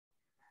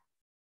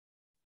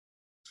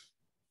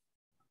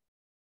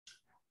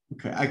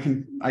Okay,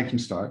 I can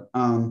start.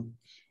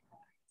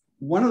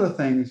 One of the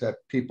things that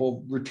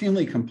people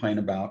routinely complain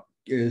about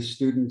is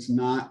students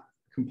not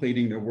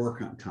completing their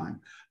work on time.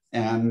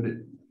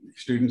 And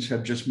students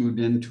have just moved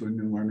into a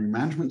new learning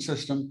management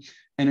system,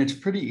 and it's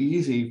pretty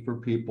easy for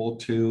people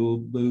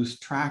to lose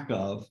track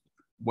of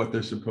what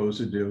they're supposed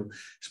to do,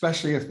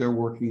 especially if they're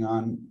working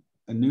on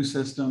a new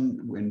system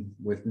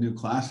with new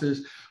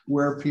classes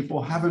where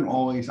people haven't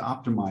always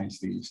optimized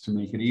these to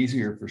make it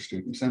easier for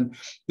students. And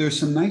there's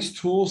some nice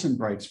tools in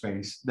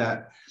Brightspace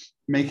that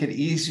make it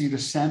easy to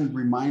send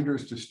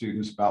reminders to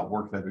students about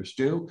work that is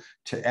due,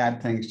 to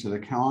add things to the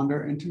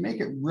calendar, and to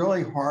make it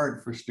really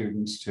hard for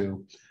students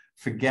to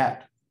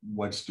forget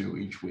what's due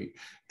each week.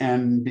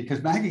 And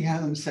because Maggie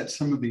hasn't set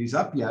some of these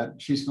up yet,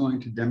 she's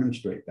going to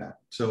demonstrate that.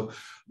 So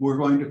we're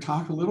going to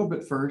talk a little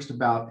bit first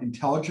about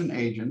intelligent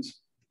agents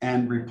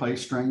and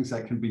replace strings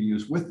that can be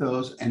used with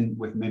those and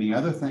with many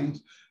other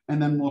things. And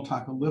then we'll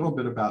talk a little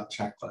bit about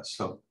checklists.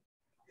 So,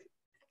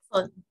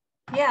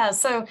 yeah,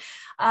 so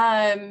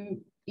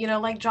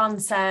like John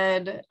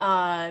said,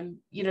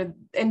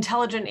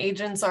 intelligent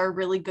agents are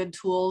really good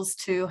tools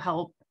to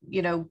help,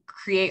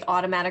 create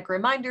automatic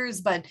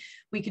reminders, but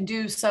we can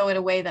do so in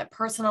a way that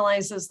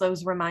personalizes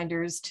those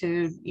reminders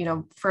to,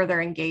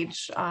 further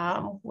engage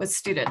with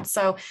students.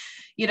 So,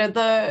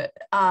 the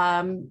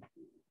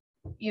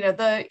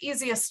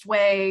easiest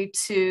way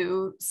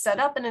to set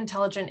up an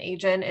intelligent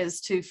agent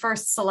is to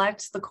first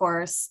select the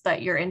course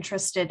that you're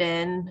interested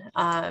in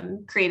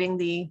creating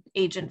the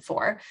agent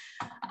for.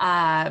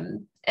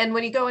 And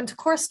when you go into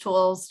course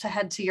tools, to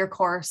head to your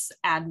course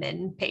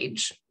admin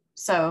page.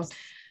 So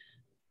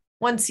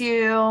once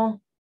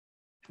you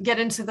get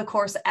into the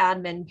course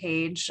admin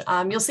page,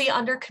 you'll see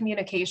under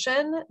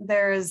communication,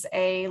 there's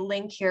a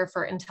link here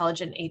for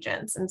intelligent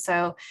agents. And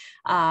so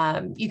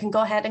you can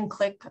go ahead and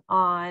click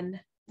on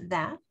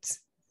that.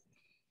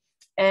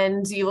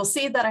 And you will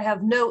see that I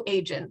have no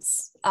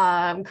agents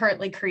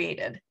currently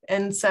created.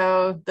 And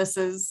so this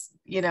is,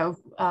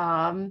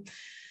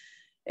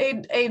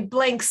 a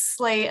blank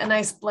slate, a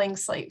nice blank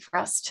slate for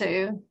us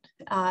to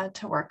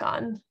work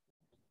on.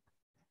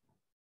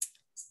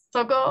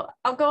 So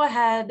I'll go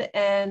ahead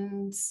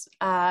and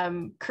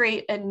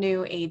create a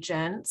new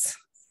agent.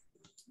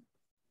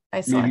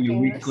 Maybe a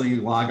weekly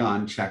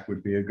logon check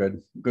would be a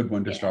good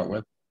one to start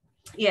with.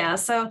 Yeah,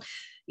 so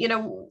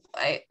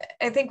I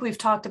think we've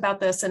talked about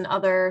this in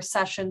other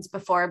sessions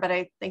before, but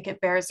I think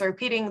it bears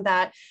repeating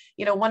that,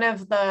 one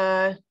of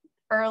the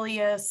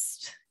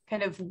earliest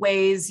kind of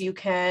ways you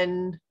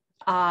can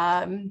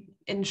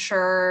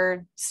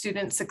ensure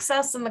student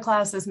success in the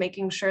class is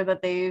making sure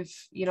that they've,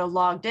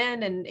 logged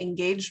in and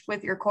engaged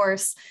with your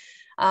course.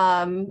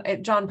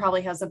 John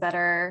probably has a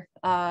better,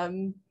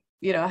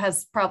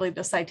 has probably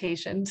the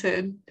citation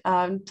to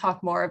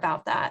talk more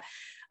about that.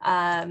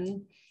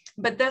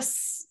 But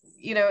this,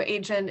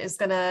 agent is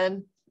going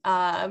to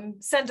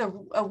send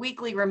a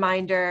weekly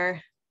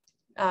reminder.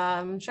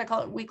 Should I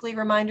call it weekly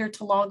reminder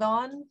to log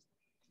on?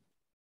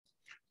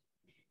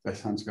 That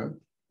sounds good.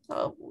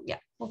 Oh, yeah,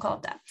 we'll call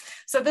it that.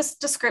 So this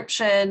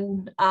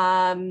description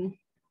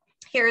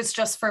here is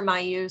just for my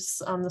use.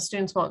 The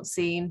students won't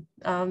see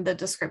the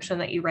description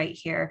that you write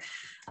here,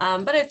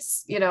 but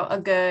it's, a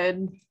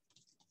good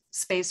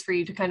space for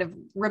you to kind of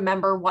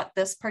remember what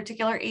this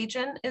particular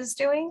agent is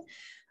doing.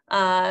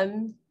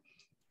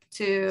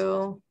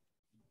 To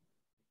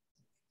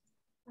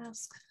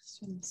ask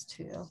students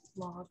to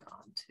log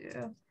on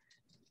to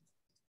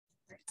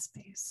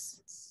Brightspace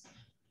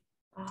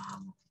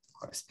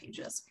course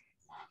pages.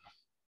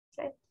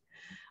 Okay.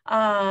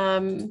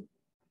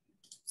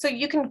 So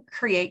you can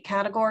create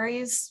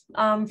categories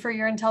for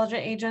your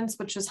intelligent agents,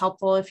 which is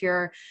helpful if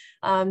you're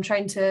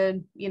trying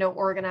to,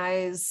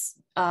 organize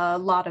a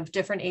lot of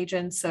different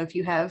agents. So if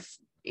you have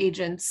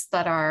agents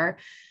that are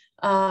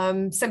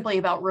simply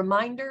about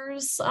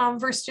reminders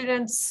for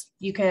students,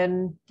 you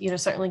can,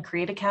 certainly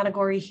create a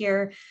category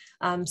here.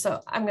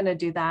 So I'm going to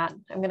do that.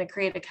 I'm going to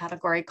create a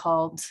category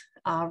called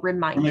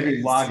reminders. Or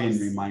maybe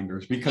login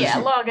reminders, because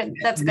login.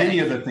 That's many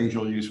of the things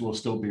you'll use will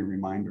still be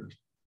reminders.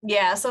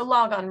 Yeah, so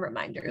log on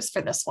reminders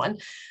for this one.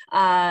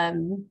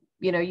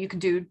 You can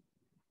do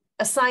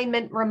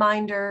assignment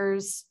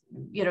reminders,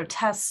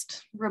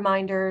 test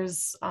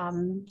reminders,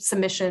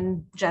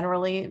 submission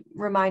generally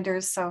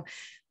reminders. So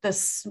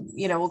this,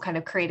 will kind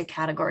of create a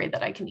category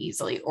that I can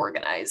easily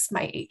organize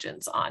my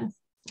agents on.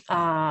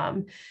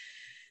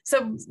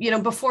 So,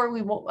 before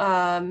we will,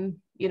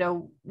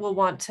 we'll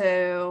want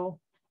to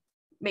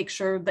make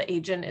sure the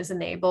agent is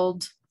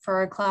enabled for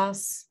our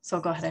class. So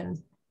go ahead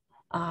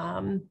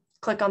and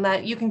click on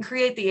that. You can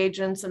create the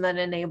agents and then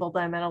enable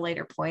them at a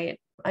later point,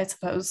 I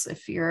suppose,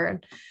 if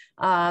you're,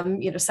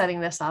 setting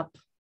this up,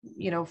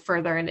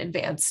 further in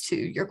advance to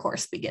your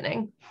course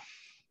beginning.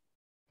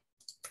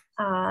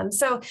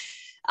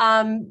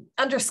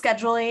 Under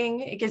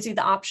scheduling, it gives you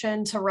the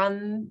option to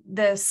run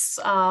this,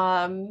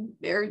 or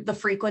the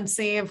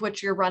frequency of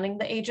which you're running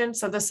the agent.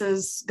 So this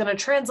is going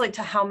to translate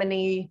to how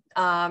many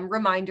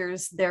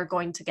reminders they're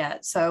going to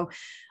get. So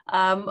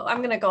I'm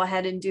going to go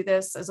ahead and do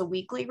this as a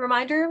weekly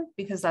reminder,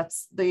 because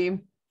that's the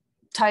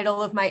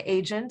title of my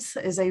agent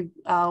is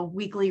a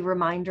weekly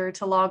reminder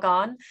to log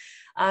on.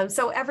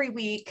 So every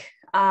week,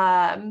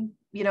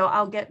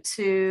 I'll get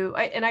to,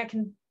 and I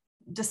can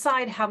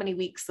decide how many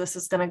weeks this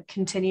is going to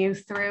continue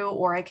through,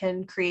 or I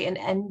can create an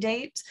end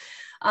date,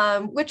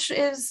 which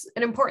is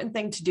an important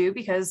thing to do,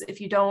 because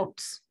if you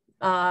don't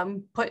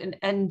put an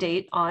end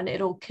date on,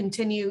 it'll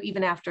continue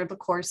even after the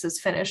course is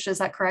finished. Is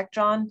that correct,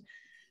 John?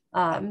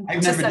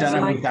 I've never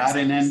done it without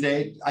an end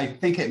date. I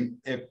think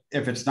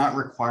if it's not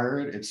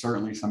required, it's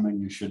certainly something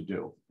you should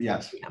do.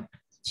 Yes. Yeah.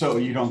 So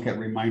you don't get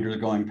reminders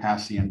going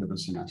past the end of the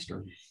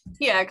semester.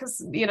 Yeah,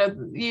 because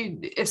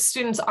if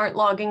students aren't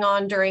logging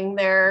on during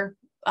their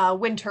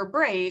winter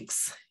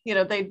breaks,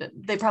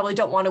 they probably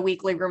don't want a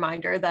weekly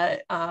reminder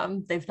that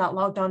they've not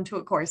logged on to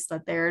a course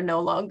that they're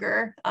no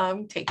longer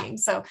taking.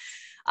 So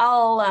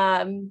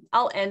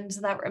I'll end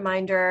that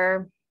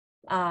reminder.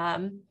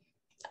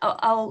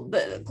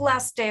 The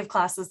last day of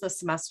classes this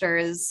semester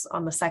is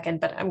on the 2nd,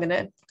 but I'm going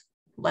to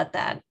let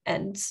that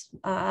end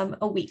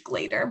a week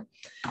later.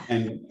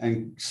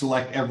 And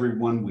select every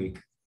 1 week.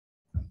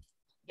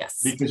 Yes.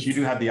 Because you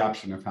do have the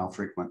option of how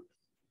frequent.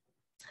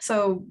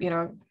 So,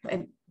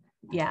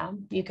 yeah,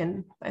 you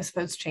can, I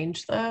suppose,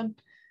 change the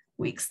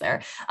weeks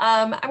there.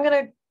 I'm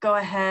going to go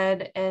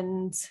ahead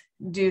and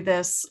do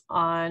this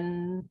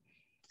on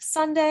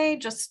Sunday,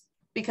 just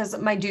because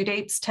my due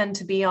dates tend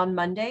to be on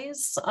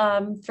Mondays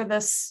for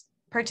this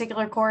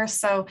particular course.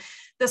 So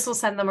this will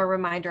send them a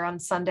reminder on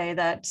Sunday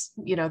that,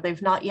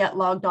 they've not yet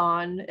logged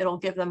on. It'll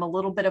give them a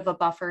little bit of a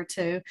buffer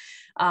to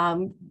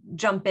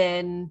jump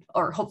in,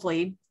 or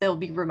hopefully they'll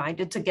be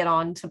reminded to get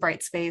on to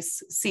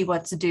Brightspace, see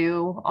what to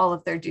do. All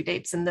of their due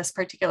dates in this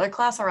particular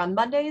class are on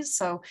Mondays.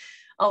 So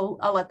I'll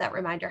let that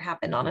reminder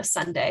happen on a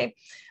Sunday.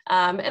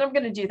 And I'm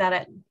going to do that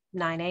at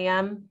 9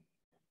 a.m.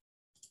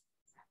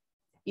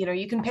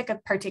 You can pick a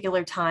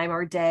particular time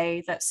or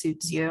day that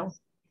suits you.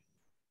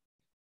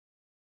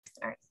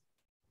 All right.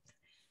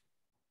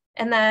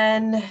 And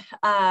then,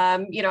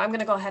 I'm going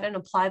to go ahead and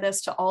apply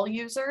this to all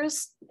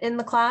users in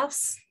the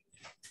class.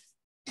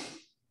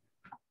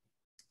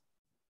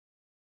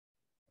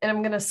 And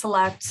I'm going to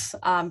select,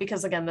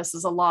 because again, this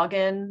is a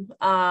login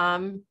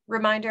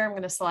reminder, I'm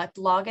going to select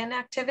login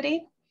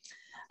activity.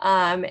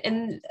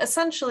 And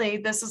essentially,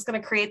 this is going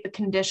to create the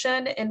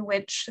condition in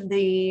which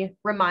the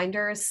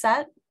reminder is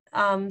sent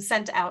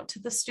out to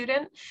the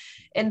student.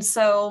 And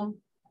so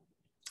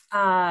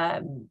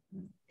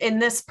in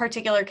this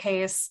particular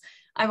case,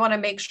 I want to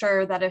make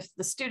sure that if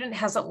the student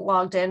hasn't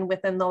logged in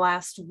within the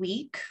last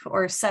week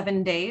or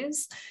 7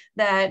 days,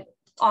 that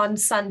on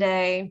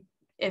Sunday,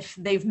 if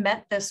they've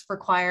met this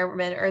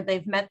requirement or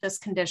they've met this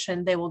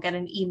condition, they will get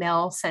an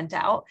email sent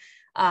out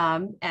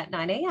at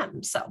 9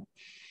 a.m. So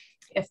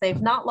if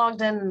they've not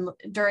logged in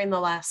during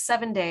the last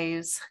 7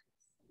 days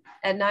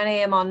at 9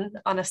 a.m.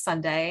 on a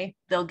Sunday,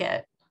 they'll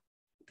get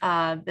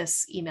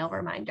this email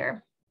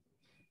reminder.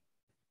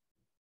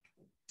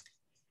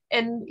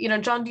 And,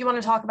 John, do you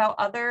want to talk about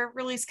other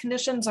release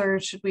conditions, or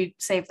should we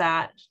save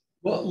that?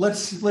 Well,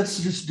 let's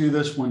just do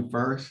this one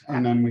first,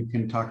 and then we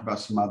can talk about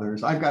some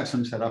others. I've got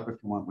some set up. If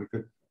you want, we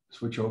could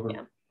switch over.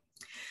 Yeah.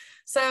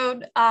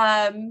 So,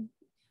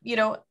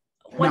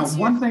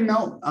 one thing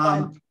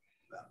though,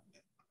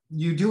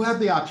 you do have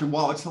the option.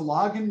 While it's a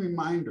login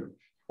reminder,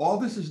 all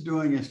this is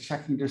doing is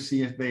checking to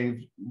see if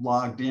they've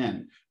logged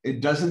in. It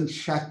doesn't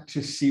check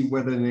to see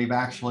whether they've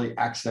actually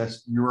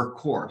accessed your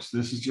course.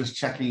 This is just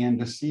checking in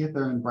to see if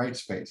they're in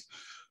Brightspace.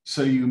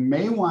 So you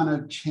may want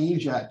to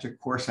change that to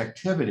course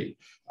activity,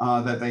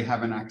 that they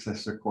haven't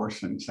accessed their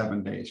course in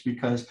 7 days,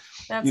 because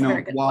that's a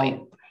very good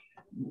point.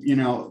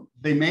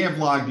 They may have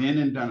logged in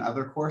and done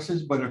other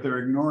courses, but if they're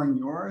ignoring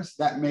yours,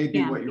 that may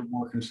be what you're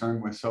more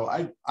concerned with. So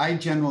I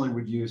generally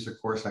would use the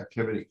course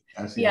activity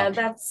as the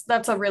option.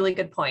 That's a really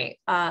good point.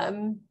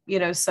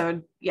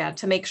 So yeah,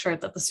 to make sure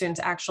that the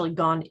student's actually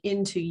gone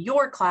into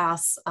your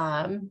class,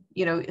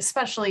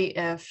 especially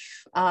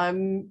if,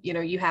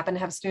 you happen to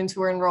have students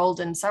who are enrolled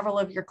in several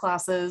of your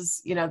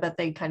classes, that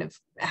they kind of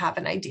have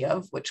an idea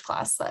of which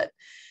class that,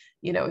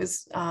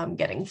 is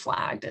getting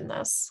flagged in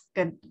this.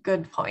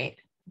 Good point.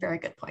 Very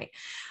good point.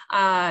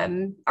 All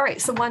right.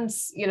 So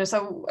once,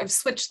 so I've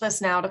switched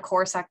this now to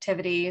course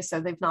activity. So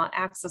they've not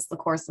accessed the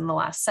course in the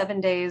last 7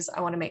 days.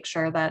 I want to make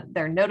sure that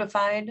they're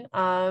notified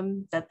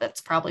that that's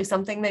probably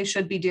something they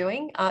should be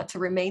doing to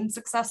remain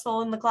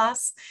successful in the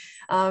class,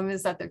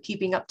 is that they're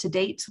keeping up to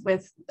date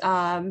with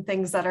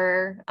things that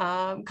are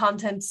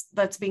content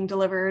that's being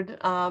delivered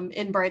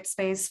in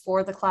Brightspace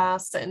for the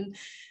class and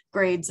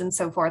grades and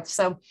so forth.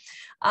 So,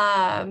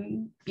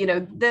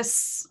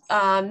 this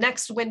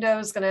next window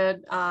is going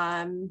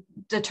to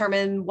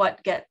determine what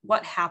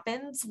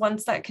happens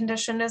once that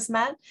condition is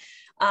met.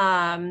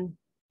 For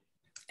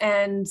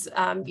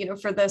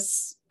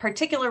this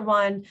particular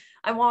one,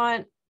 I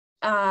want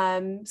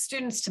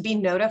students to be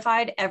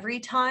notified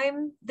every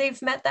time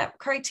they've met that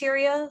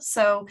criteria.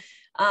 So,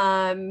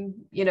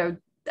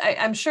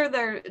 I'm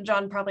sure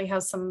John probably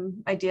has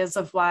some ideas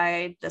of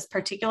why this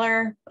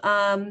particular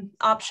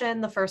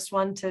option, the first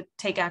one to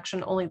take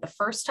action only the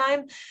first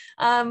time,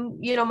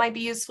 might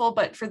be useful.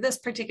 But for this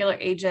particular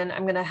agent,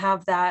 I'm going to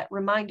have that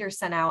reminder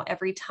sent out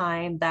every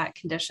time that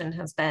condition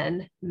has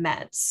been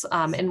met,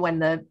 and when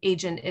the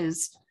agent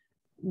is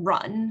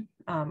run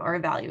or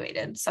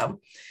evaluated. So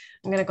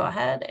I'm going to go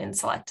ahead and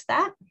select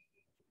that.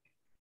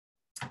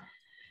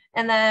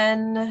 And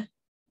then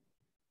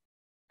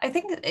I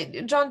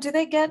think, John, do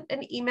they get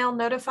an email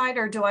notified,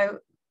 or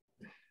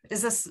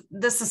is this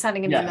is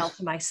sending an email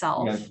to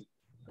myself? Yes.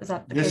 Is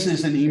that the This case?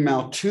 is an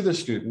email to the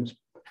students.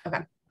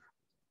 Okay.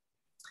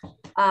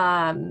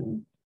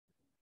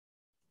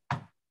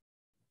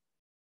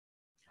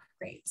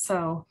 Great.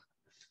 So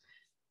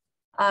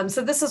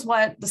this is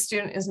what the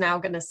student is now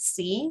going to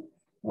see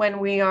when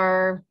we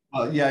are.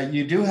 Yeah,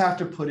 you do have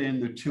to put in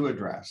the to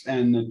address,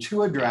 and the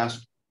to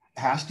address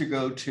has to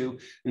go to,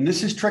 and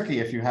this is tricky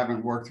if you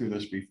haven't worked through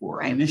this before,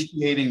 right.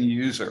 Initiating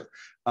user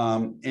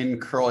in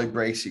curly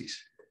braces.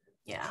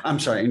 Yeah. I'm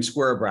sorry, in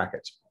square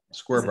brackets.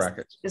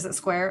 Is it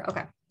square?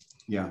 Okay.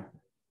 Yeah.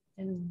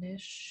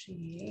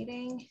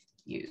 Initiating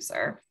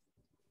user.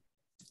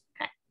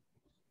 Okay.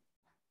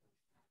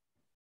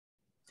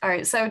 All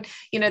right, so,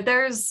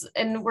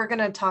 and we're going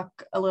to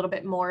talk a little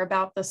bit more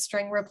about the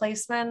string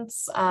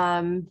replacements,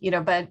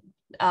 but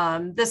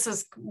this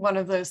is one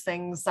of those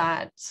things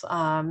that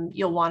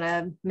you'll want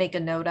to make a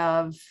note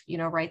of,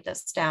 write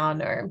this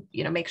down, or,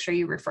 make sure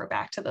you refer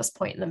back to this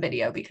point in the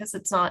video, because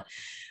it's not,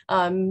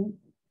 the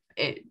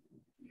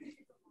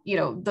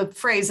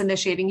phrase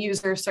initiating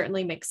user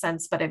certainly makes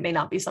sense, but it may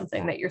not be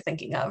something that you're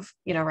thinking of,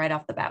 right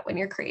off the bat when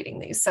you're creating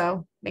these.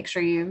 So make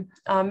sure you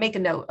make a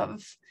note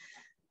of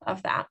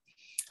that.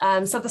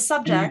 So the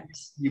subject.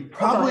 You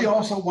probably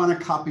also want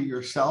to copy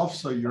yourself,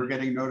 so you're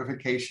getting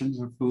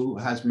notifications of who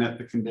has met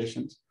the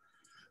conditions.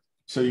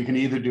 So you can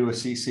either do a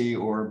CC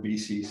or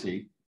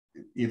BCC,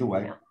 either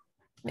way.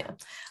 Yeah.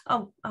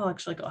 I'll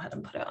actually go ahead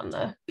and put it on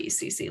the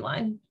BCC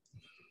line.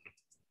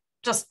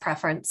 Just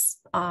preference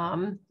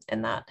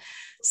in that.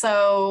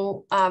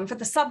 So for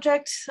the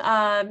subject,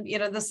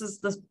 this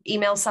is the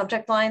email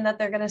subject line that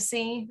they're going to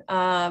see.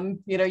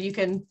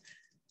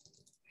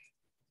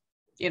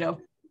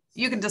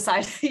 You can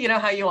decide,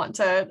 how you want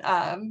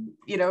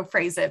to,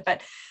 phrase it,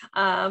 but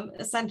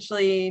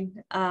essentially,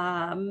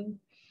 you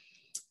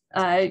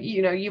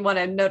want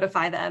to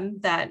notify them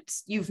that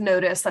you've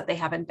noticed that they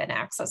haven't been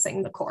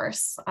accessing the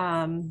course.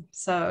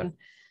 So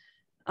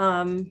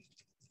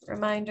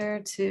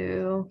reminder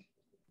to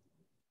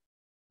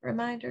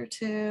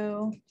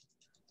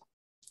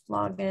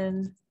log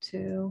in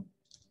to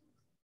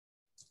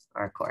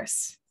our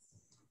course.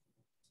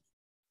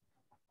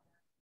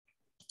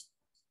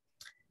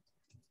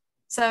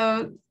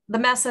 So the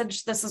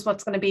message, this is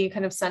what's going to be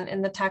kind of sent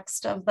in the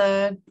text of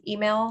the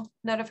email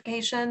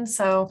notification.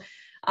 So,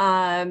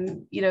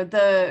 some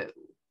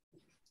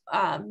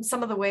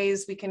of the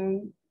ways we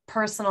can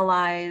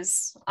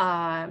personalize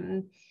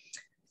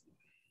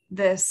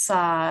this,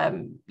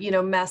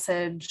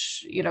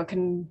 message,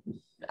 can,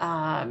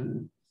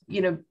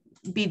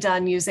 be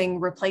done using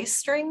replace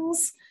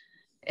strings.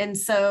 And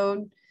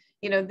so,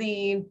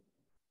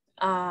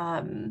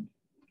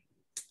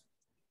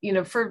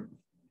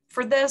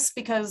 for this,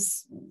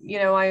 because,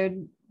 I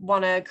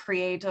want to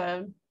create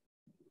a,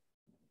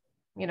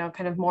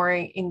 kind of more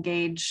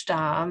engaged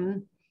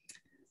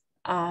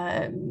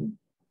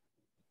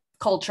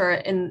culture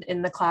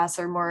in the class,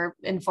 or more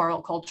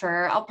informal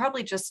culture, I'll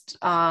probably just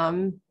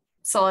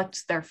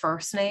select their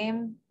first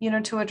name,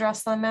 to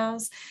address them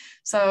as.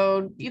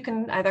 So you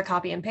can either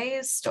copy and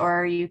paste,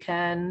 or you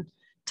can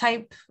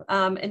type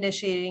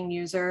initiating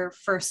user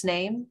first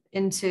name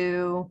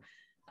into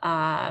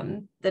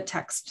the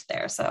text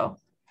there. So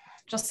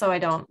just so I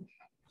don't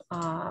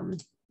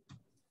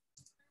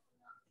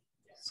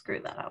screw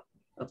that up.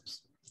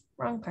 Oops,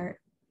 wrong part.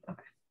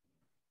 Okay,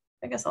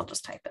 I guess I'll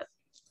just type it.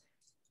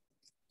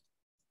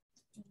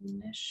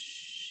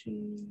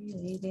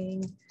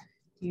 Initiating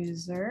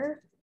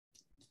user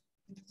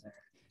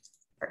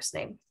first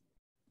name.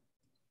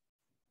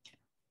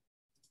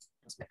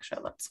 Just make sure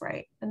that's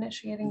right.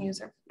 Initiating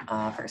user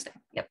first name.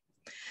 Yep.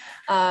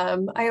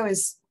 I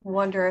always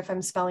wonder if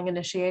I'm spelling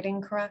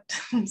initiating correct.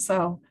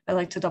 So I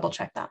like to double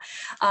check that.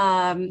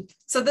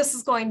 So this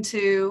is going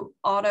to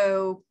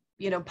auto,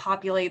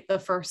 populate the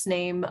first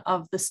name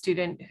of the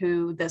student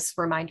who this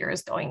reminder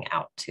is going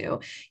out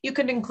to. You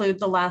could include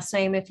the last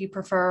name if you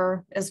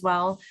prefer as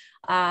well.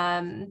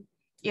 You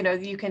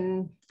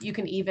can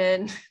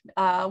even,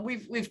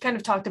 we've kind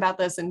of talked about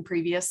this in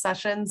previous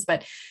sessions,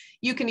 but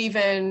you can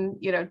even,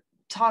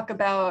 talk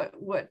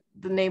about what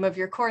the name of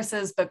your course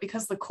is, but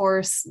because the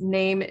course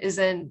name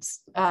isn't,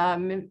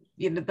 the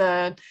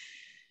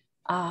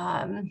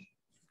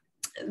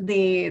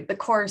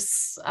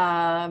course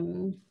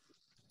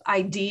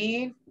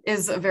ID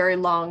is a very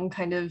long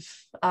kind of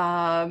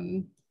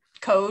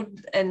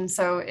code, and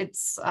so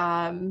it's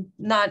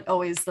not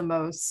always the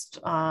most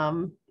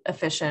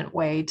efficient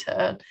way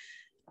to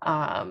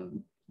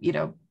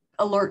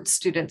alert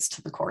students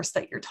to the course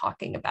that you're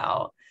talking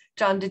about.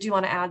 John, did you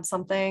want to add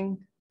something?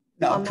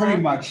 No,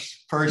 pretty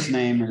much first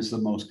name is the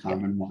most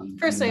common one.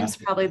 First name's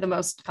probably the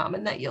most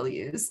common that you'll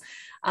use.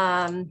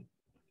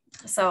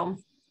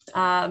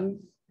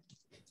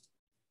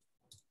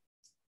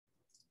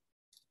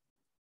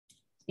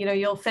 You know,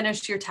 you'll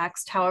finish your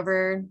text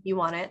however you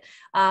want it.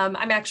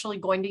 I'm actually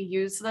going to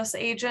use this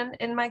agent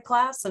in my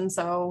class. And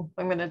so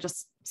I'm going to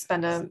just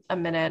spend a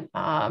minute,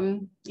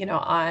 you know,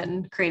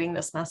 on creating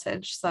this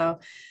message. So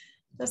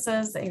this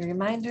is a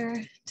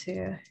reminder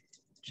to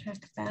check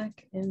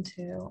back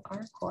into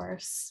our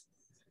course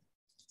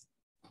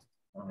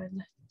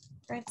on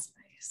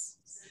Brightspace.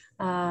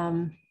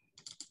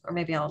 Or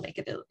maybe I'll make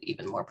it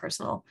even more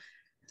personal.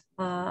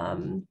 I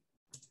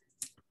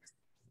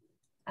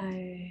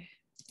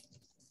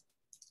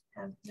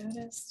have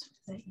noticed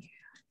that you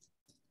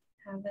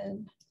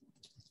haven't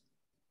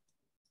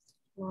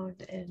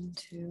logged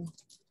into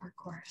our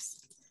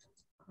course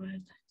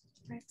on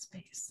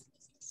Brightspace.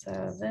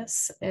 So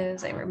this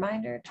is a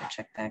reminder to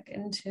check back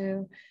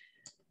into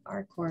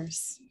our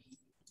course.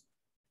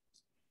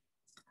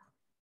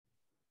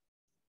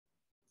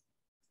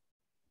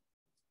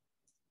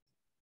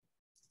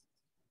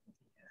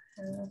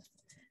 If you have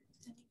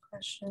any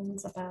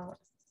questions about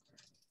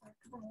our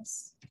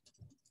class,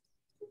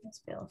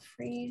 please feel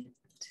free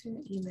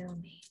to email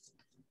me.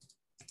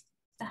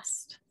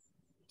 Best.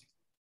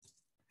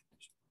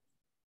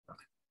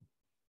 Okay.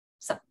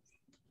 So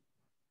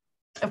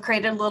I've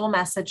created a little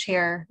message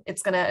here.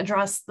 It's going to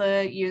address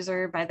the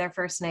user by their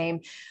first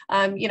name.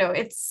 You know,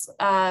 it's,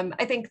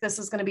 I think this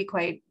is going to be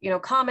quite, you know,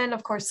 common.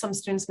 Of course, some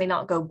students may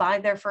not go by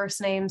their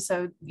first name.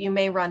 So you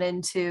may run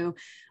into,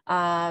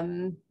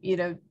 you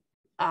know,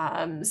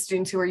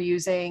 students who are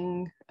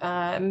using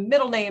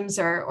middle names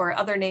or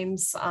other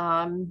names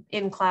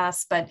in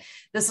class, but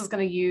this is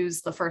going to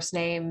use the first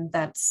name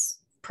that's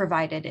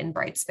provided in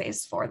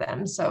Brightspace for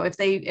them. So if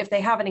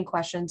they have any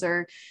questions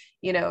or,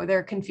 you know,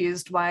 they're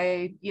confused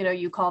why, you know,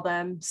 you call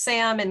them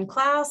Sam in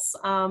class,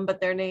 but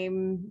their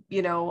name,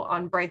 you know,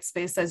 on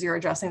Brightspace as you're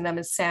addressing them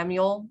is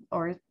Samuel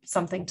or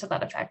something to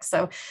that effect.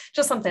 So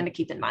just something to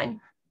keep in mind.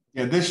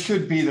 Yeah, this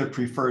should be the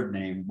preferred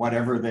name,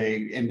 whatever they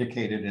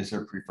indicated as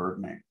their preferred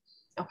name.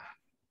 Okay.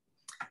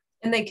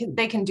 And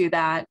they can do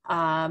that,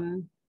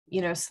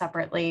 you know,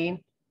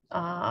 separately.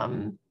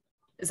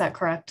 Is that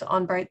correct?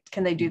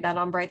 Can they do that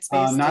on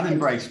Brightspace? Not in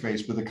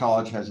Brightspace, but the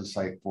college has a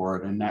site for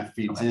it, and that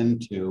feeds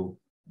into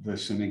the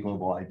SUNY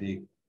Global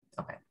ID.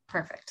 Okay,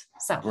 perfect.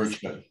 So works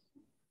good.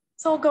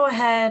 So I'll go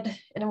ahead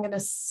and I'm going to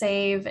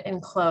save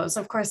and close.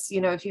 Of course, you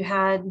know, if you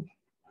had,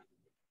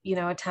 you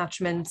know,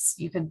 attachments,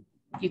 you could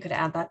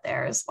add that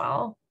there as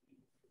well.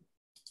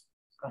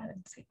 Go ahead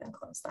and save and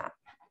close that.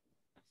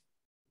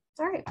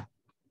 All right.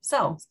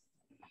 So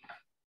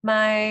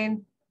my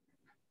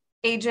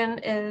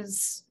agent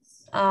is,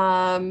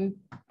 you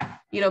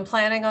know,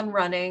 planning on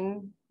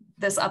running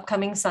this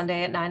upcoming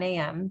Sunday at 9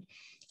 a.m.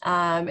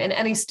 And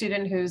any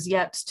student who's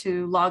yet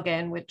to log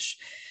in, which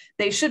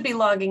they should be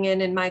logging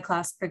in my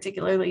class,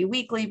 particularly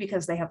weekly,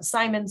 because they have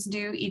assignments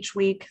due each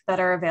week that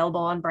are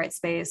available on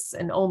Brightspace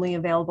and only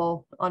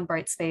available on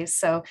Brightspace.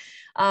 So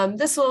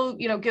this will,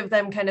 you know, give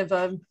them kind of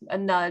a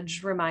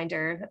nudge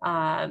reminder,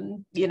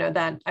 you know,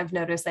 that I've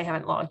noticed they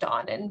haven't logged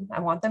on and I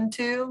want them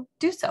to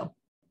do so.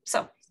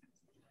 So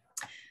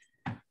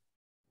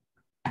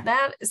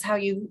that is how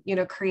you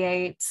know,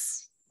 create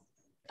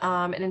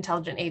an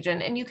intelligent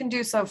agent, and you can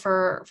do so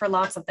for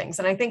lots of things.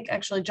 And I think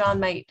actually John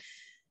might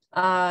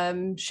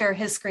share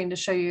his screen to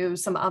show you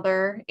some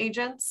other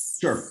agents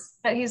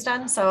that he's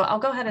done. So I'll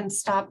go ahead and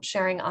stop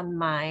sharing on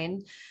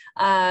mine.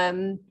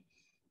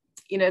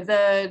 You know,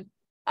 the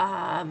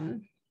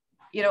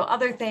you know,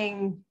 other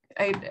thing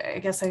I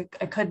guess I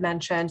could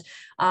mention,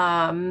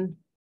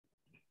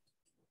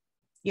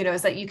 you know,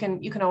 is that you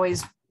can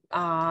always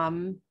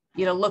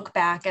you know, look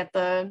back at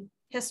the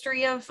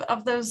history of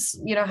those,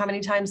 you know, how many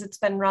times it's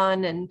been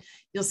run, and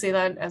you'll see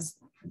that as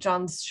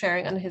John's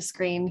sharing on his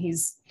screen,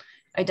 he's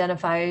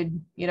identified,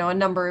 you know, a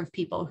number of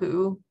people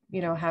who,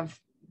 you know, have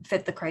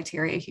fit the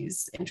criteria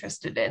he's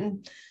interested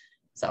in.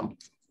 So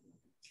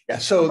yeah,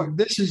 so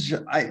this is,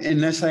 in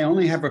this, I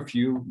only have a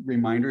few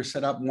reminders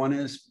set up. One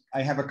is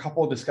I have a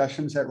couple of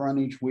discussions that run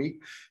each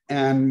week.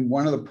 And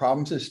one of the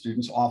problems is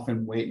students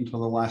often wait until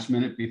the last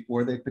minute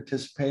before they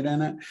participate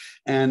in it.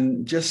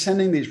 And just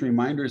sending these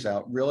reminders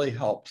out really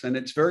helps. And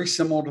it's very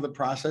similar to the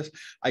process.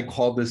 I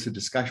call this a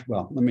discussion.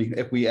 Well,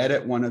 if we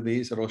edit one of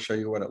these, it'll show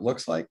you what it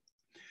looks like.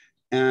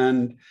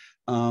 And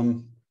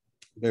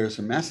there's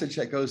a message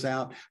that goes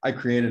out. I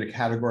created a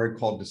category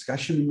called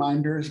discussion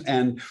reminders.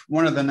 And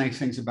one of the nice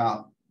things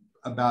about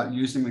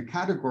using the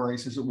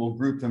categories is it will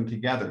group them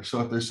together.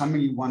 So if there's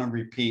something you want to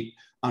repeat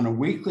on a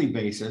weekly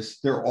basis,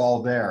 they're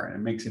all there, and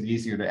it makes it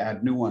easier to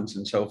add new ones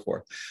and so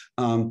forth.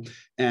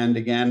 And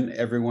again,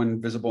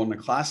 everyone visible in the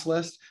class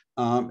list,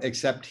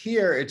 except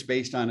here it's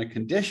based on a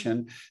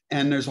condition,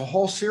 and there's a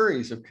whole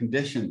series of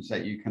conditions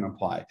that you can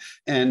apply.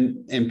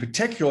 And in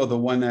particular, the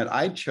one that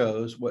I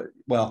chose,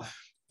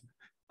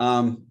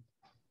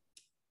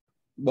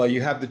 Well,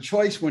 you have the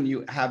choice when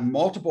you have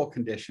multiple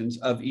conditions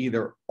of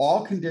either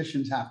all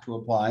conditions have to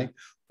apply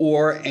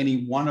or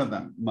any one of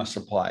them must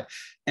apply.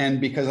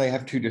 And because I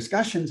have two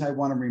discussions, I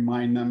want to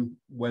remind them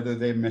whether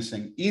they're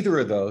missing either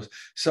of those.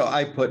 So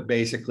I put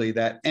basically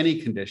that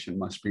any condition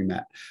must be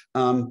met.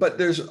 But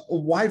there's a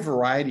wide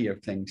variety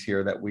of things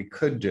here that we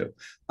could do.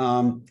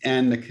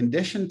 And the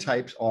condition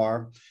types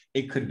are,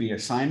 it could be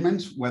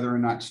assignments, whether or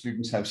not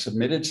students have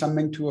submitted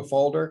something to a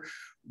folder,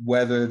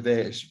 whether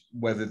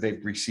they've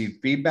received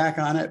feedback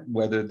on it,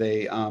 whether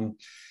they,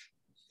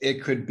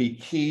 it could be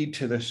key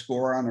to the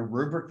score on a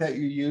rubric that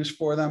you use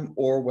for them,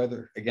 or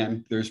whether,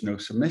 again, there's no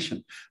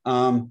submission.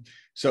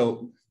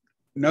 So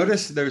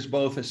notice there's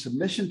both a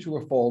submission to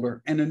a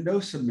folder and a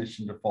no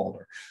submission to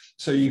folder.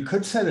 So you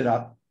could set it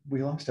up,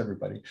 we lost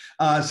everybody.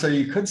 So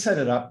you could set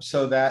it up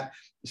so that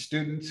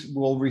students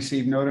will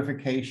receive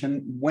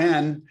notification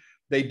when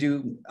they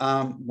do,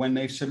 when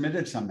they've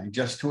submitted something,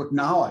 just to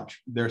acknowledge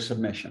their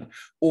submission.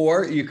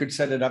 Or you could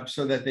set it up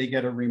so that they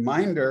get a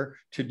reminder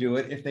to do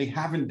it if they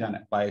haven't done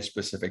it by a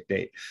specific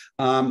date.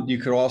 You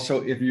could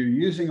also, if you're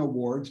using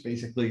awards,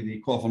 basically the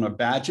equivalent of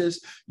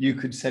badges, you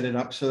could set it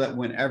up so that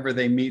whenever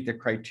they meet the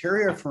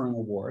criteria for an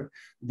award,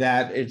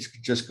 that it's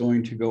just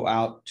going to go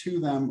out to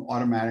them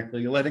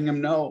automatically, letting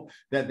them know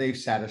that they've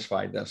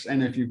satisfied this.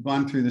 And if you've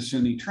gone through the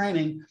SUNY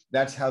training,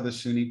 that's how the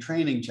SUNY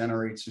training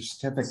generates the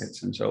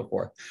certificates and so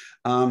forth.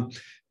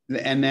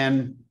 And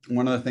then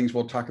one of the things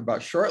we'll talk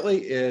about shortly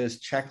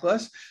is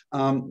checklists.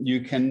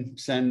 You can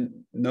send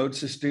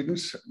notes to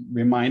students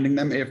reminding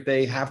them if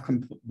they have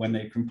when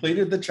they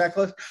completed the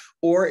checklist,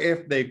 or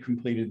if they've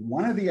completed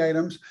one of the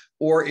items,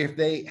 or if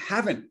they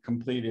haven't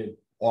completed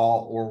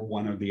all or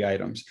one of the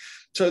items.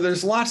 So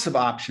there's lots of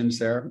options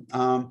there.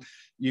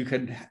 You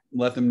could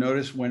let them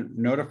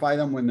notify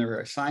them when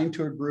they're assigned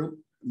to a group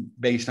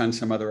based on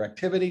some other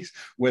activities,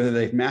 whether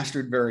they've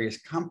mastered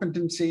various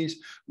competencies,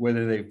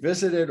 whether they've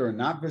visited or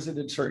not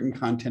visited certain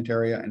content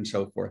area, and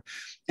so forth.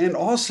 And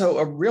also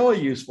a really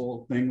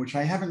useful thing, which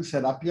I haven't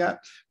set up yet,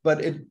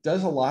 but it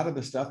does a lot of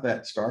the stuff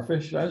that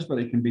Starfish does, but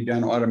it can be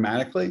done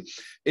automatically,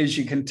 is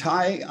you can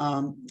tie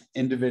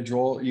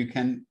you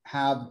can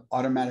have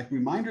automatic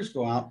reminders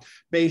go out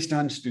based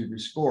on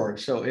student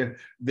scores. So if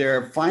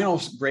their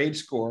final grade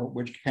score,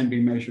 which can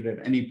be measured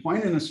at any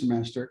point in a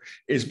semester,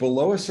 is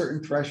below a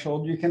certain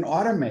threshold, you can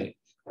automate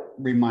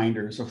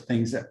reminders of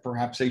things that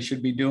perhaps they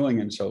should be doing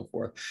and so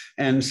forth.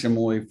 And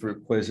similarly for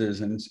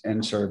quizzes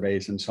and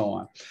surveys and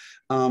so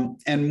on.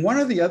 And one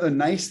of the other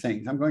nice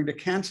things, I'm going to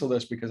cancel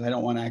this because I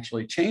don't want to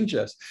actually change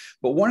this,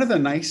 but one of the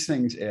nice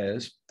things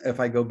is, if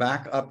I go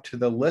back up to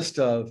the list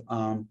of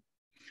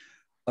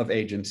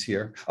agents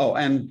here. Oh,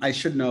 and I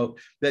should note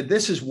that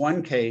this is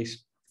one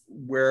case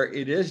where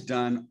it is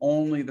done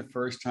only the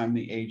first time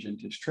the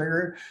agent is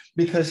triggered,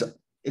 because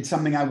it's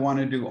something I want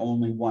to do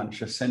only once,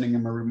 just sending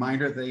them a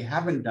reminder they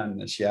haven't done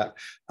this yet.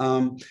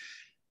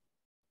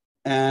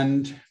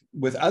 And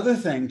with other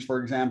things,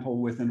 for example,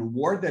 with an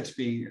award that's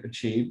being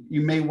achieved, you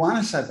may want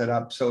to set that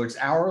up so it's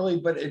hourly,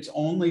 but it's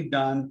only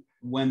done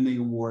when the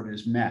award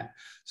is met,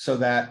 so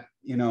that,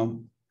 you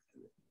know,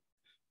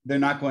 they're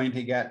not going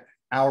to get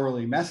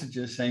hourly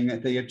messages saying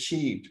that they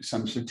achieved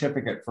some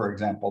certificate, for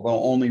example. They'll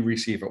only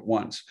receive it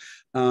once.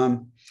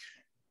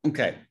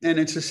 Okay, and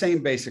it's the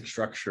same basic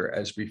structure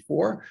as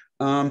before.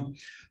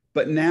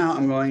 But now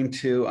I'm going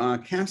to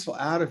cancel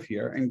out of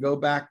here and go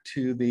back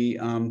to the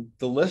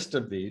list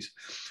of these.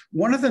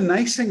 One of the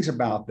nice things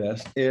about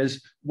this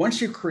is once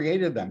you've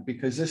created them,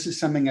 because this is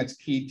something that's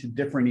key to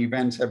different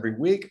events every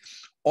week,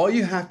 all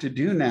you have to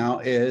do now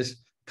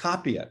is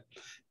copy it.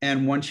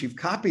 And once you've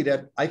copied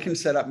it, I can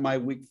set up my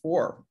week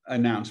 4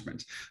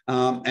 announcements.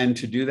 And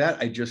to do that,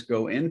 I just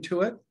go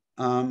into it.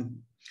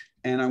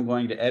 And I'm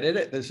going to edit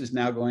it. This is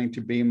now going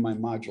to be my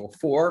module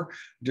 4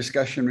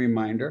 discussion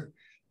reminder.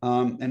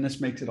 And this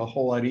makes it a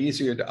whole lot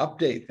easier to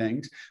update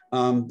things.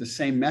 The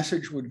same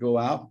message would go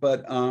out,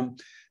 but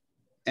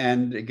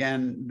and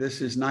again,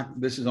 this is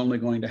only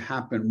going to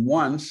happen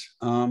once.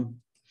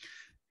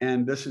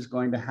 And this is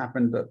going to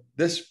happen, but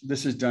this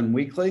is done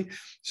weekly.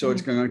 So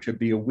it's going to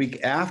be a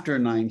week after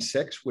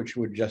 9/6, which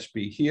would just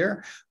be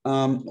here,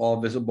 all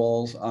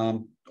visibles,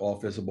 all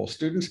visible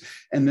students.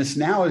 And this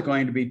now is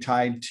going to be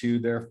tied to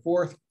their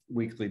 4th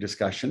weekly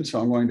discussion.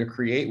 So I'm going to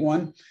create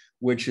one,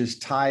 which is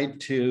tied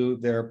to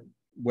their,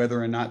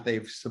 whether or not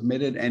they've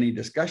submitted any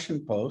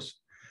discussion posts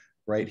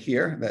right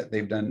here, that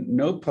they've done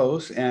no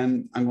posts.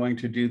 And I'm going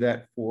to do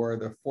that for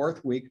the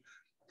 4th week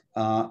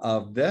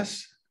of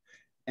this.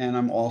 And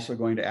I'm also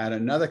going to add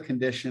another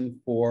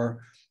condition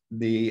for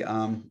the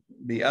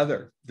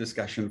other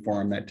discussion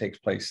forum that takes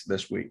place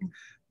this week,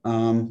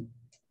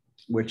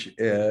 which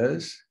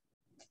is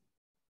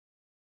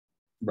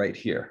right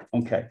here.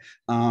 Okay.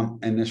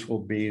 And this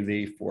will be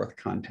the 4th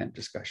content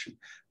discussion.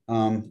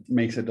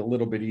 Makes it a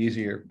little bit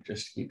easier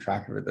just to keep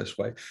track of it this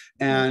way.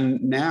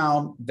 And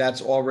now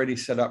that's already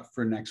set up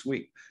for next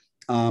week,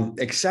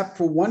 except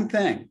for one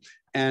thing.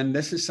 And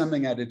this is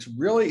something that it's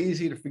really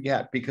easy to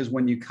forget, because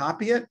when you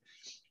copy it,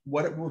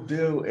 what it will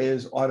do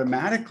is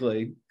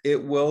automatically,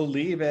 it will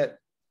leave it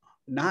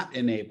not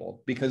enabled,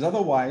 because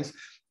otherwise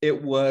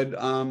it would,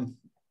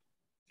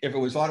 if it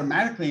was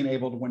automatically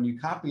enabled when you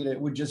copied it,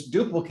 it would just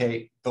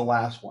duplicate the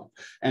last one.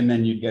 And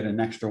then you'd get an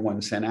extra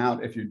one sent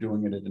out if you're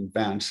doing it in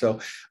advance. So,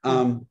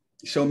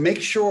 so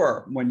make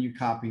sure when you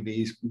copy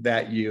these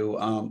that you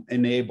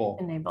enable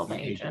the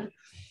agent.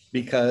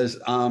 Because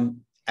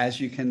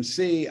as you can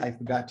see, I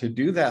forgot to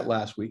do that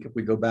last week. If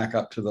we go back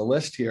up to the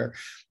list here,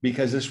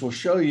 because this will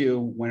show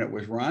you when it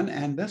was run.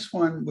 And this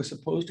one was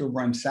supposed to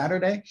run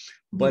Saturday,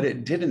 but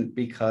it didn't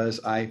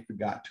because I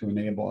forgot to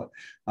enable it.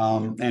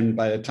 And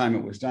by the time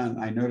it was done,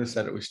 I noticed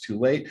that it was too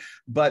late,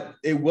 but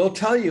it will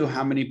tell you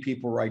how many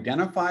people were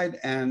identified,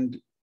 and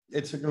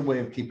it's a good way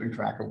of keeping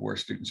track of where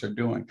students are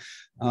doing.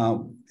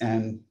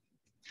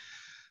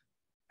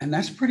 And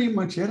that's pretty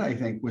much it, I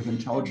think, with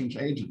intelligence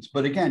agents.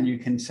 But again, you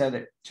can set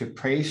it to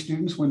praise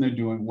students when they're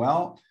doing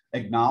well,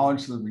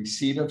 acknowledge the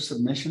receipt of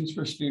submissions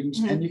for students,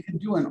 and you can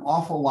do an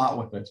awful lot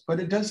with this,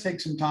 but it does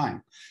take some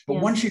time. But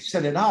once you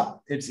set it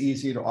up, it's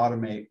easy to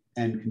automate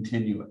and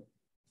continue it.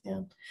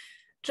 Yeah.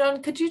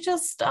 John, could you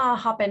just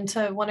hop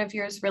into one of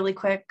yours really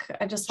quick?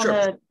 I just want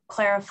to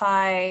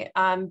clarify,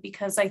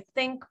 because I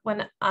think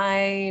when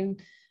I,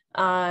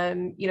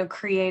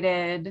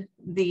 created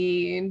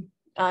the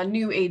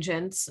new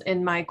agents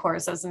in my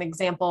course as an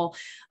example,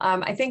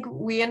 I think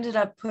we ended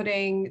up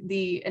putting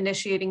the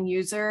initiating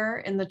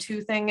user in the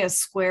to thing as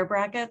square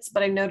brackets,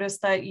 but I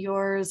noticed that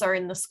yours are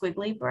in the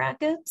squiggly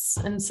brackets.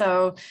 And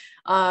so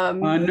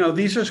no,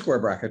 these are square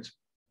brackets.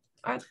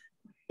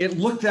 It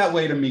looked that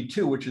way to me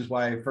too, which is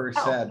why I first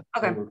said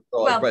they were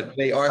colored, but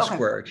they are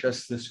square,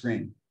 just the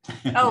screen.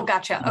 Oh,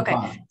 gotcha. Okay.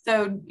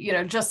 So,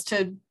 just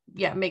to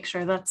make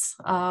sure that's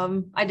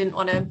I didn't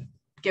want to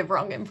give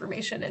wrong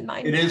information in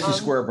mind. It is the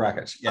square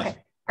brackets. Yes. Okay,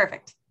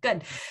 perfect.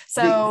 Good.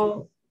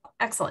 So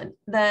excellent.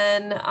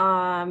 Then,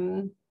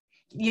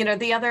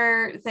 the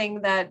other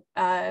thing that,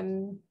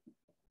 I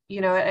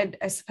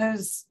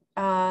suppose,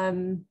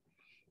 I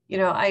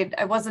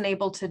wasn't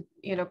able to,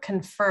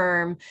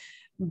 confirm,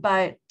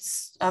 but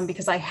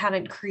because I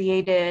hadn't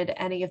created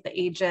any of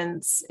the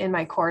agents in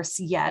my course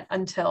yet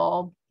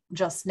until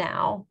just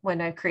now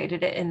when I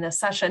created it in this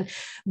session.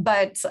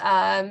 But,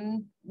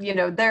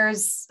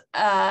 there's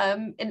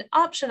an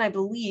option, I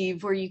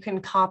believe, where you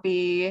can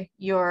copy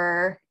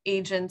your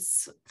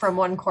agents from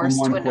one course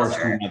to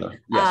another.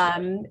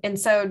 Yes. And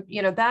so,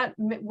 that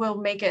will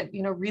make it,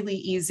 really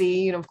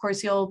easy. Of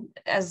course, you'll,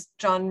 as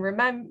John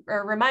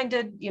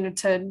reminded,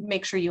 to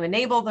make sure you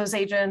enable those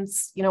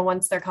agents,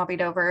 once they're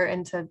copied over,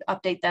 and to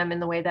update them in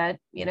the way that,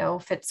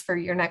 fits for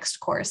your next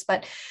course.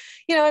 But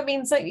it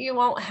means that you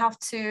won't have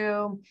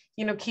to,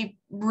 keep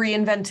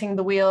reinventing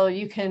the wheel.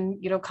 You can,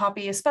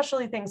 copy,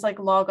 especially things like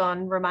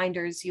logon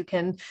reminders. You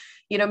can,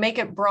 make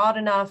it broad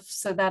enough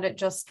so that it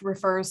just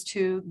refers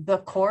to the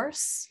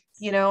course,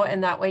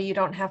 and that way you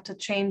don't have to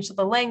change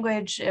the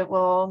language. It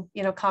will,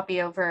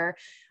 copy over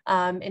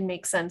and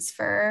make sense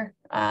for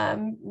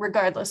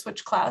regardless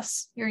which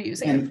class you're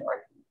using it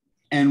for.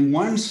 And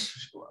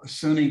once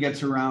SUNY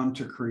gets around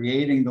to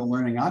creating the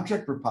learning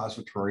object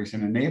repositories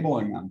and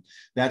enabling them,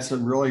 that's a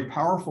really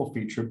powerful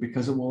feature,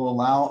 because it will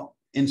allow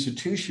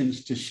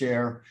institutions to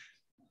share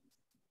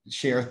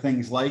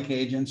things like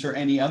agents or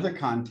any other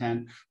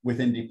content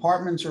within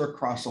departments or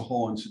across the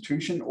whole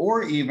institution,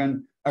 or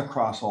even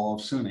across all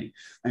of SUNY.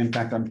 In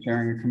fact, I'm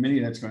chairing a committee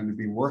that's going to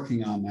be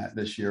working on that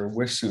this year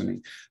with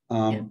SUNY.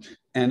 And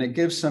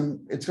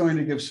it's going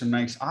to give some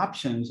nice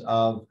options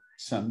of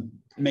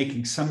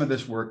making some of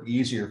this work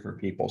easier for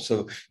people.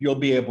 So you'll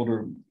be able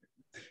to,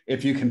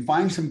 if you can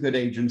find some good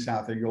agents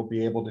out there, you'll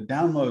be able to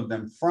download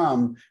them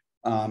from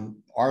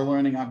our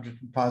learning object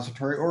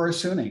repository or a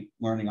SUNY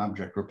learning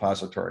object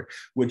repository,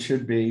 which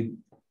should be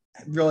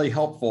really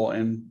helpful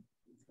in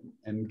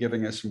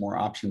giving us some more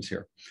options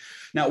here.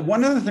 Now,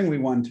 one other thing we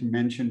wanted to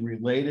mention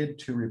related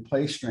to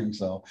replace strings,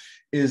 though,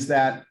 is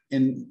that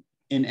in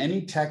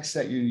any text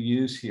that you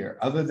use here,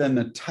 other than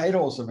the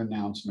titles of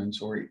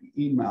announcements or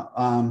email,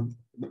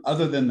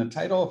 other than the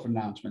title of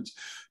announcements,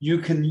 you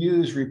can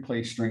use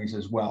replace strings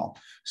as well.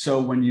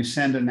 So when you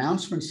send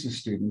announcements to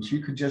students,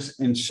 you could just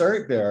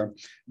insert there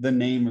the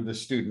name of the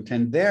student.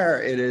 And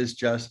there it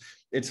is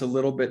it's a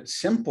little bit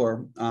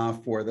simpler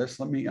for this.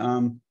 Let me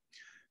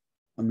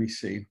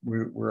see,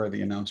 where are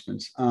the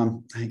announcements?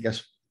 I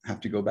guess I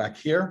have to go back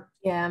here.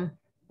 Yeah.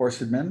 Course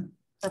admin.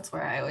 That's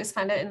where I always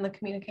find it, in the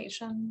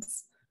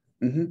communications.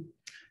 And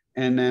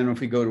then if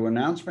we go to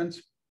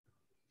announcements,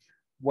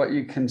 what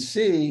you can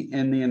see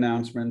in the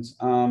announcements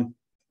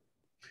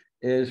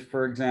is,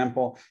 for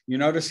example, you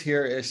notice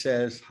here it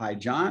says, "Hi,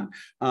 John."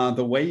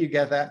 The way you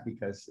get that,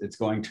 because it's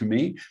going to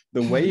me,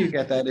 the way you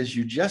get that is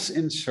you just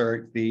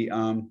insert the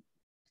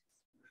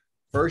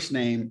first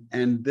name,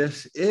 and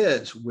this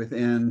is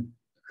within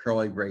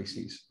curly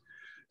braces.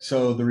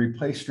 So the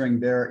replace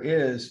string there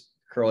is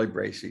curly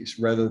braces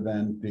rather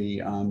than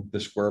the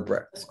square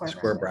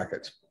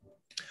brackets.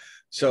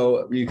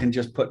 So you can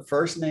just put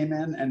first name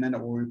in, and then it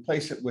will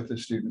replace it with the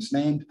student's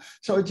name.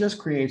 So it just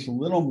creates a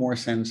little more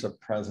sense of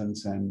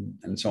presence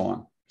and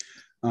so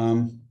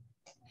on.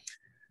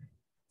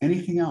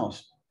 Anything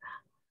else?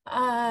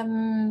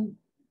 Um,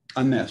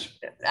 on this?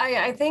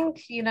 I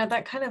think,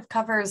 that kind of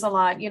covers a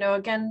lot.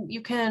 Again,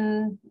 you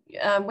can,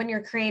 when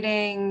you're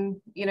creating,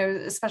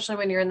 especially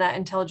when you're in that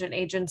intelligent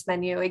agents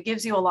menu, it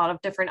gives you a lot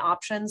of different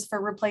options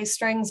for replace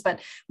strings, but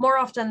more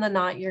often than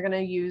not, you're going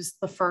to use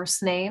the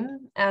first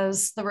name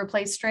as the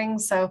replace string.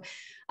 So,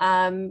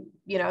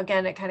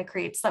 again, it kind of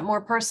creates that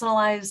more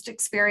personalized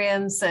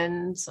experience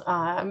and,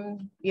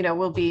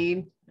 will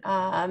be,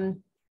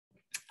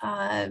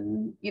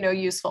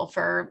 useful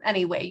for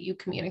any way you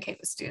communicate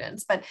with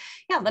students. But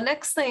yeah, the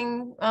next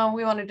thing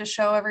we wanted to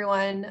show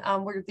everyone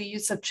were the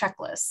use of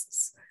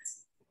checklists.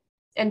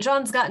 And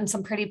John's gotten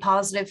some pretty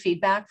positive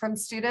feedback from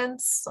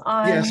students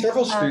on. Yeah,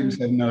 several students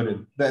have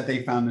noted that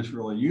they found this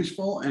really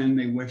useful and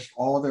they wished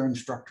all of their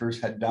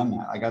instructors had done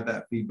that. I got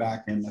that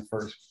feedback in the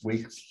first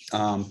week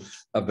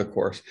of the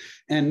course.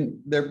 And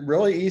they're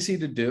really easy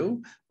to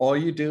do. All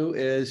you do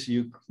is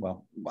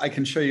I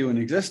can show you an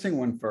existing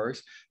one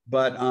first,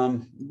 but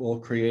we'll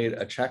create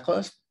a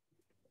checklist.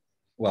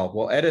 Well,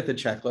 we'll edit the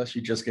checklist.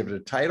 You just give it a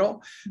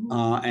title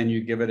and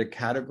you give it a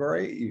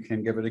category. You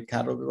can give it a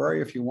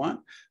category if you want.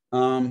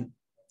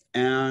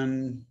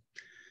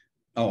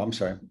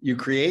 You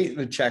create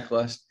the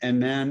checklist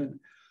and then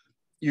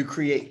you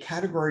create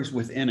categories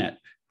within it.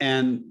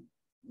 And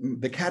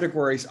the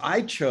categories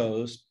I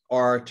chose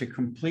are to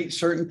complete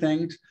certain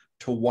things,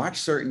 to watch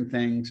certain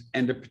things,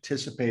 and to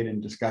participate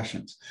in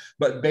discussions.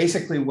 But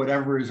basically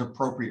whatever is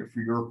appropriate for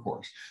your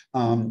course.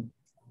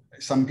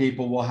 Some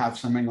people will have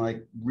something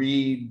like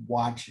read,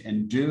 watch,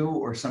 and do,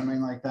 or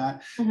something like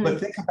that.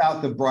 But think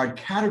about the broad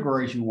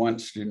categories you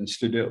want students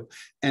to do.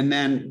 And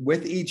then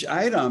with each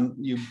item,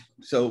 you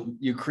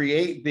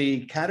create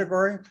the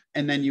category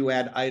and then you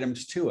add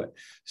items to it.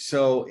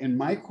 So in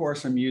my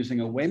course, I'm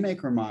using a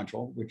Waymaker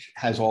module, which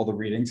has all the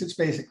readings. It's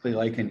basically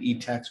like an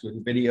e-text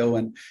with video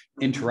and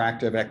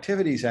interactive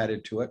activities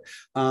added to it.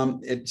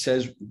 It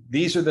says,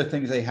 these are the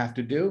things they have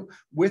to do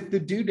with the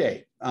due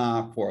date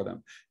for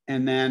them.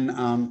 And then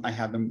I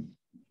have them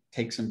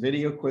take some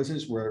video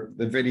quizzes where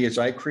the videos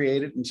I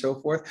created and so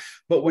forth.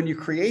 But when you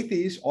create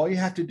these, all you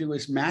have to do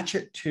is match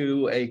it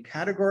to a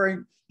category,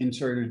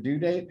 insert a due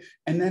date,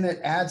 and then it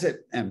adds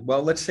it. And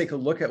well, let's take a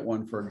look at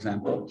one, for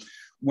example.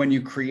 When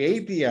you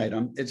create the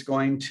item, it's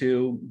going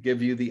to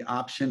give you the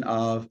option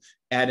of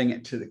adding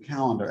it to the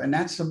calendar. And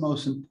that's the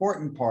most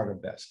important part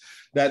of this,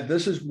 that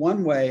this is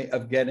one way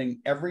of getting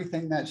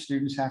everything that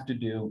students have to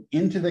do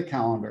into the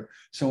calendar.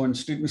 So when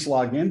students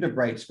log into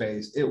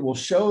Brightspace, it will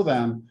show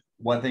them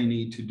what they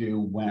need to do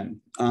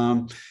when.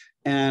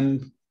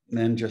 And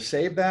then just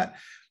save that.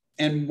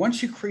 And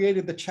once you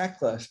created the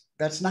checklist,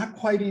 that's not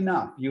quite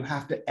enough. You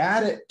have to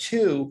add it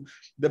to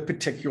the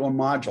particular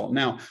module.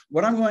 Now,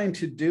 what I'm going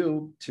to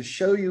do to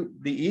show you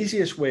the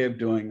easiest way of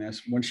doing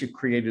this, once you've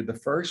created the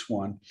first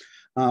one,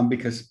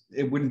 because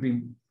it wouldn't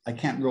be, I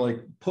can't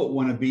really put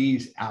one of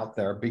these out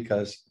there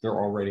because they're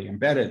already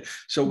embedded.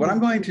 So what I'm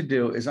going to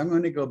do is I'm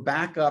going to go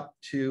back up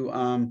to,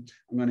 I'm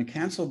going to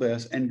cancel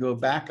this and go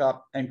back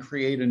up and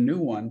create a new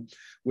one,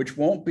 which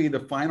won't be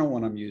the final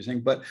one I'm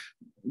using. But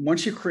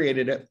once you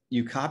created it,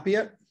 you copy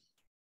it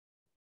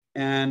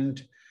and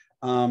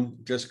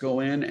just go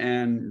in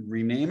and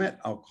rename it.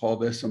 I'll call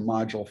this a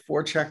module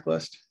 4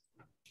 checklist.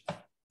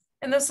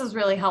 And this is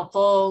really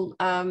helpful,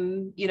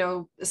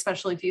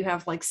 especially if you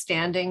have like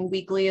standing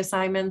weekly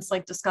assignments,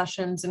 like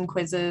discussions and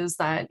quizzes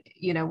that,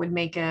 would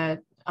make it,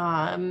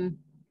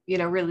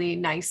 really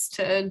nice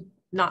to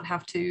not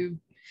have to,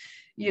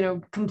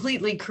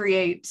 completely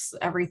create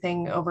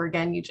everything over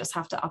again. You just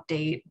have to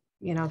update,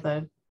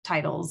 the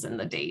titles and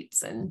the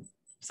dates and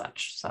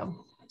such.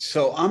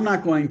 So I'm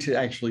not going to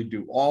actually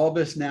do all of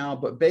this now,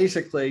 but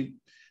basically,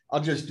 I'll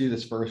just do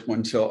this first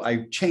one. So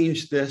I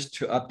changed this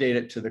to update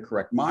it to the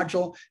correct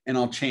module, and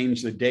I'll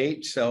change the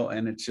date.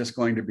 And it's just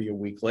going to be a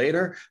week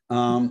later,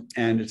 and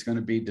it's going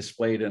to be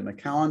displayed in the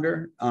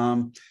calendar.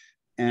 And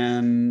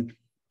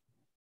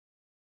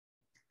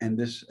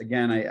this,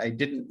 again, I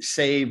didn't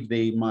save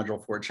the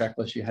module 4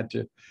 checklist. You had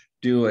to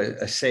do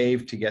a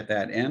save to get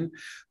that in.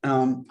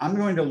 I'm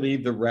going to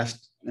leave the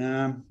rest.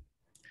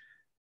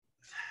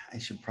 I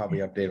should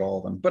probably update all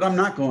of them, but I'm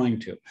not going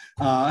to,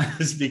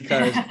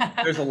 because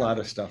there's a lot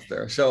of stuff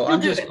there. So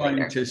I'm just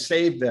going to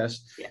save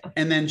this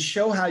and then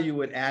show how you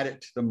would add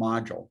it to the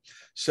module.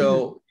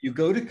 So you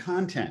go to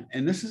content,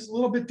 and this is a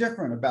little bit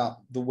different about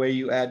the way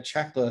you add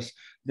checklists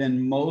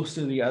than most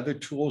of the other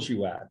tools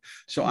you add.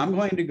 So I'm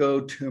going to go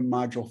to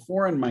module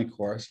 4 in my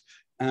course,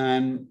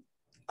 and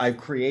I've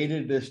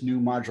created this new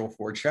module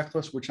 4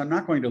 checklist, which I'm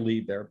not going to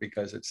leave there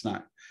because it's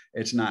not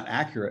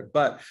accurate.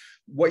 But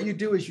what you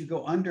do is you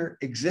go under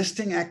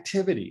existing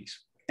activities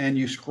and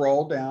you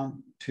scroll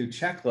down to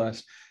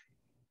checklist,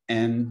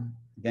 and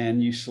then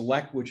you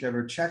select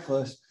whichever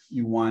checklist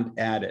you want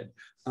added.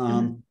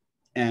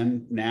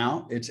 And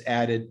now it's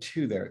added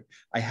to there.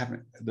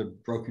 The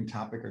broken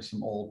topic or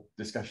some old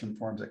discussion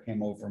forums that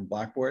came over from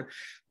Blackboard.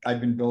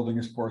 I've been building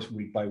this course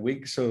week by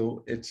week.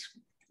 So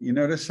you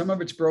notice some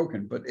of it's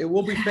broken, but it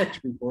will be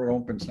fixed before it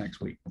opens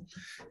next week.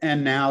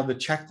 And now the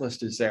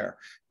checklist is there.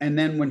 And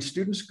then when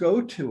students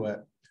go to it,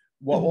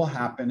 what will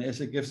happen is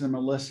it gives them a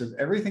list of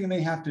everything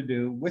they have to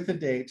do with the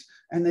dates,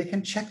 and they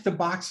can check the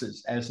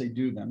boxes as they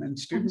do them. And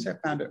students have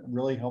found it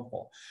really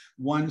helpful.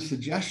 One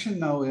suggestion,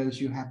 though,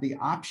 is you have the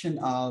option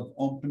of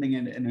opening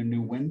it in a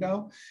new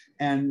window.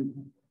 And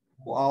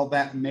while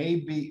that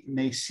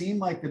may seem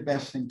like the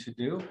best thing to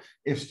do,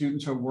 if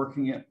students are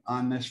working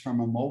on this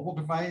from a mobile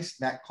device,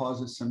 that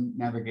causes some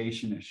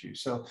navigation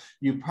issues. So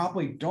you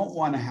probably don't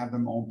want to have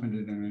them open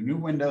it in a new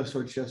window. So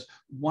it's just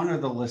one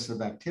of the lists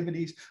of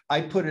activities. I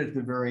put it at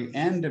the very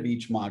end of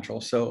each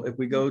module. So if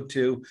we go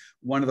to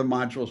one of the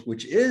modules,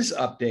 which is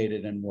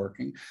updated and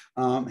working,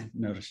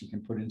 notice you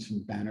can put in some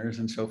banners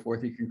and so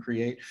forth you can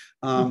create.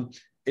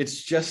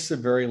 It's just the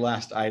very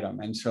last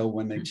item. And so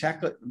when they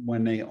check it,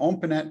 when they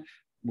open it,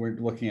 we're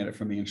looking at it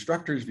from the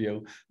instructor's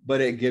view,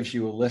 but it gives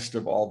you a list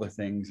of all the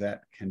things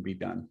that can be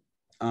done.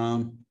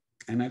 And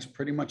that's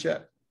pretty much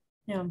it.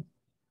 Yeah.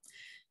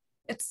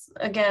 It's,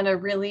 again, a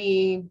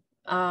really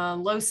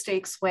low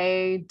stakes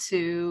way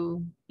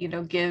to,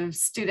 give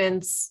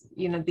students,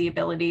 the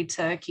ability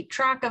to keep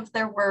track of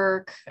their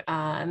work.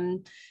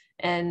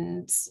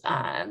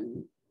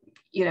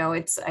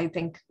 It's, I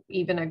think,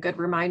 even a good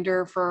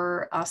reminder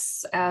for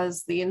us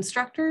as the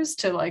instructors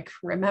to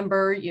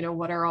remember,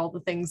 what are all the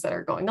things that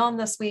are going on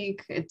this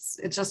week. It's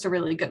just a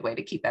really good way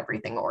to keep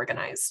everything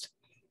organized.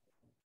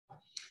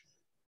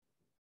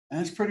 And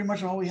that's pretty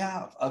much all we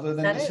have, other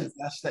than to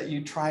suggest that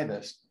you try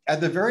this. At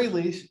the very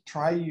least,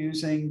 try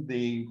using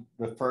the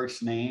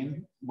first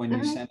name when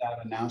you send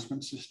out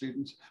announcements to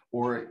students,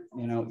 or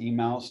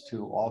emails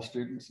to all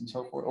students and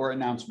so forth, or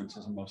announcements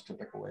is the most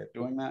typical way of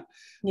doing that.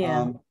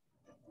 Yeah.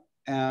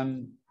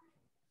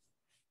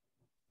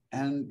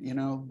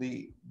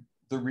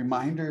 The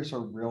reminders are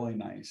really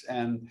nice,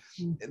 and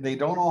they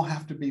don't all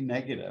have to be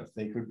negative.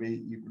 They could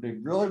be, you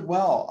did really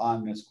well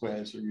on this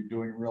quiz, or you're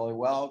doing really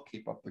well,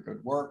 keep up the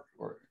good work,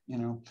 or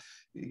you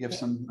give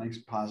some nice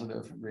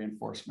positive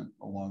reinforcement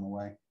along the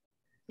way.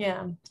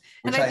 Yeah.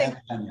 Which I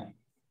haven't done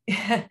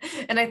yet.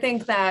 And I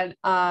think that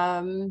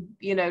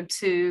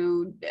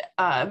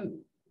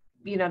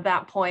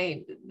that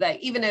point, that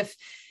even if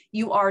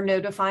you are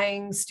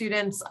notifying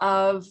students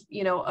of,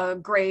 a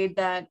grade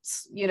that,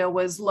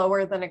 was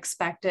lower than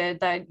expected,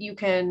 that you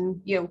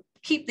can,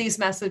 keep these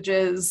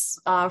messages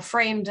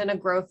framed in a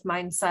growth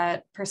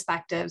mindset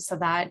perspective, so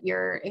that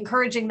you're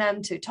encouraging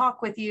them to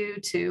talk with you,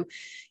 to,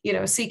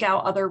 seek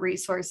out other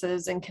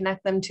resources and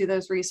connect them to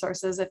those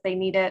resources if they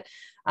need it.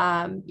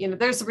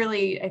 There's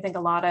really, I think,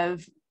 a lot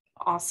of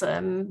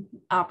awesome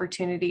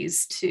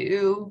opportunities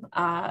to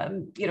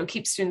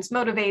keep students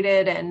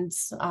motivated and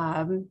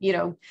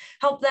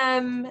help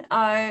them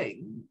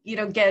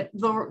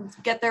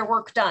get their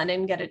work done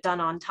and get it done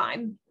on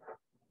time.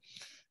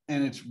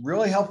 And it's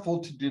really helpful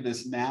to do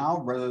this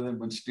now rather than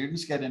when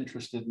students get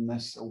interested in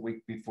this a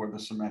week before the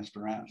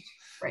semester ends.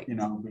 Right.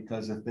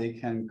 Because if they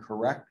can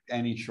correct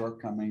any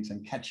shortcomings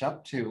and catch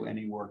up to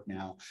any work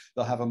now,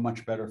 they'll have a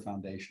much better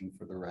foundation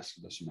for the rest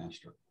of the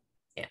semester.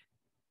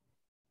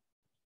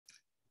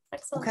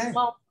 Excellent. Okay.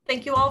 Well,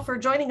 thank you all for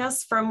joining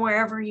us from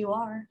wherever you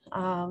are.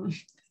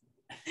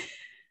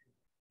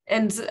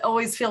 And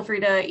always feel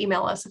free to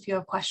email us if you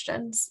have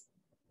questions.